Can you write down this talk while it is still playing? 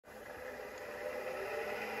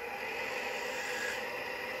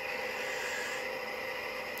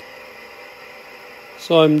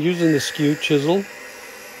So I'm using the skew chisel.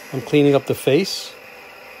 I'm cleaning up the face.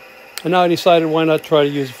 And now I decided why not try to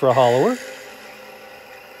use it for a hollower.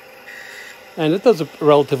 And it does a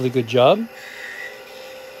relatively good job.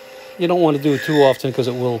 You don't want to do it too often because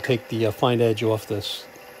it will take the fine edge off this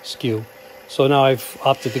skew. So now I've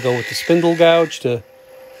opted to go with the spindle gouge to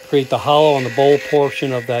create the hollow on the bowl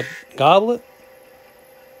portion of that goblet.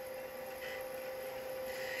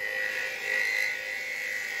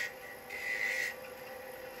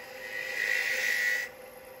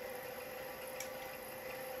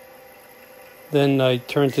 Then I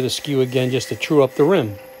turn to the skew again just to true up the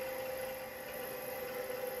rim.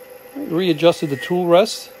 Readjusted the tool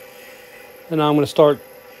rest. And now I'm going to start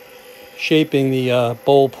shaping the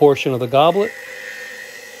bowl portion of the goblet,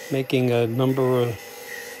 making a number of,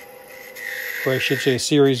 or I should say a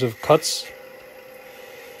series of cuts.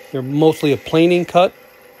 They're mostly a planing cut.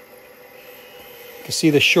 You can see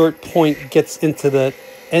the short point gets into the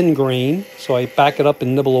end grain, so I back it up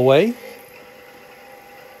and nibble away.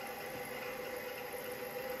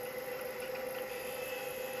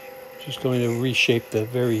 Just going to reshape the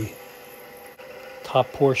very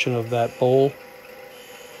top portion of that bowl,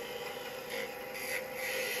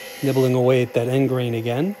 nibbling away at that end grain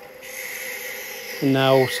again. And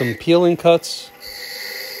now some peeling cuts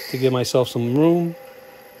to give myself some room.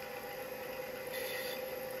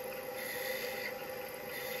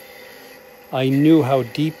 I knew how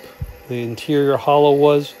deep the interior hollow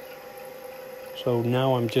was, so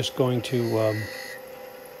now I'm just going to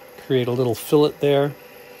create a little fillet there.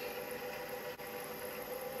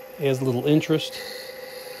 Adds a little interest.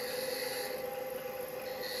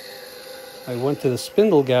 I went to the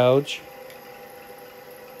spindle gouge.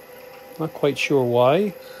 Not quite sure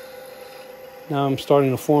why. Now I'm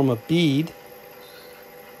starting to form a bead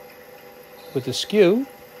with the skew.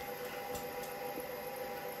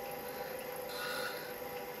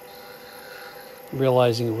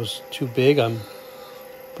 Realizing it was too big, I'm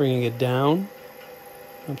bringing it down.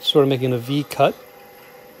 I'm sort of making a V cut.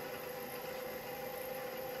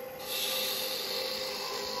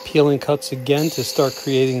 Peeling cuts again to start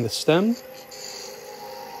creating the stem.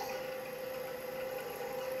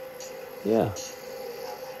 Yeah.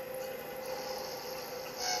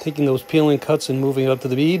 Taking those peeling cuts and moving it up to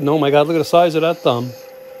the bead. Oh my God, look at the size of that thumb.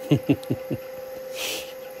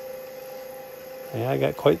 Yeah, I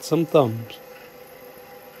got quite some thumbs.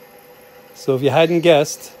 So if you hadn't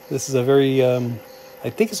guessed, this is a very, I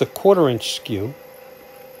think it's a 1/4 inch skew.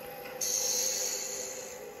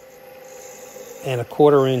 And a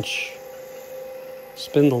 1/4 inch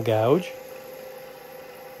spindle gouge.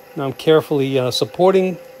 Now I'm carefully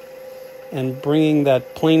supporting and bringing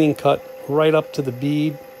that planing cut right up to the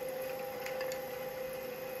bead.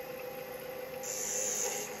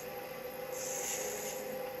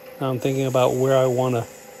 Now I'm thinking about where I want to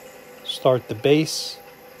start the base,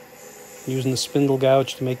 using the spindle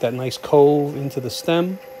gouge to make that nice cove into the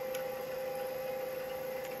stem.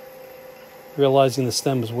 Realizing the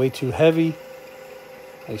stem is way too heavy,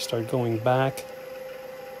 I start going back.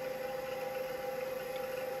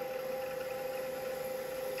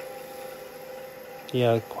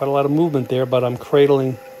 Yeah, quite a lot of movement there, but I'm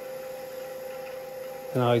cradling.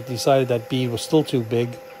 And I decided that bead was still too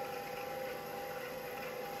big.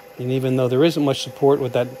 And even though there isn't much support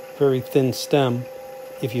with that very thin stem,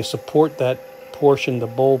 if you support that portion, the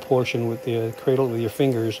bowl portion, with the cradle with your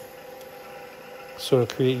fingers, sort of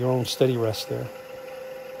create your own steady rest there.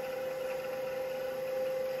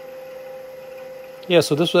 Yeah,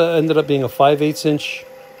 so this ended up being a 5/8 inch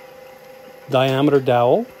diameter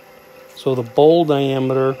dowel. So the bowl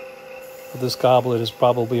diameter of this goblet is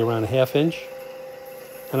probably around 1/2 inch.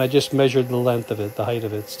 And I just measured the length of it, the height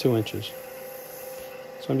of it, it's 2 inches.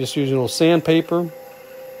 So I'm just using a little sandpaper.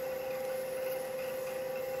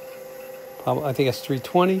 I think it's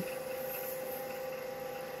 320.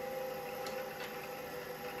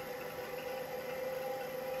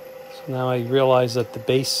 So now I realize that the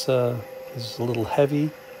base is a little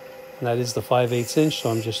heavy, and that is the 5/8 inch, so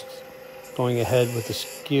I'm just going ahead with the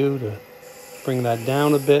skew to bring that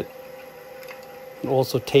down a bit and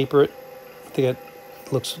also taper it. I think it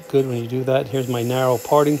looks good when you do that. Here's my narrow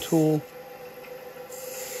parting tool,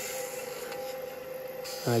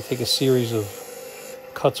 and I take a series of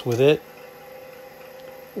cuts with it,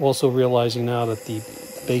 also realizing now that the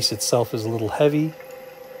base itself is a little heavy,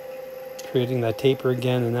 creating that taper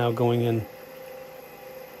again, and now going in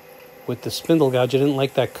with the spindle gouge. I didn't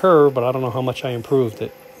like that curve, but I don't know how much I improved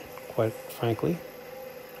it, quite frankly.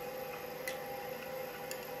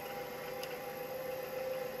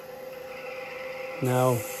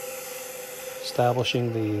 Now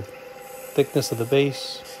establishing the thickness of the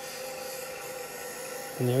base.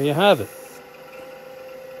 And there you have it.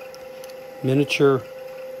 Miniature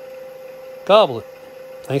goblet.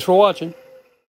 Thanks for watching.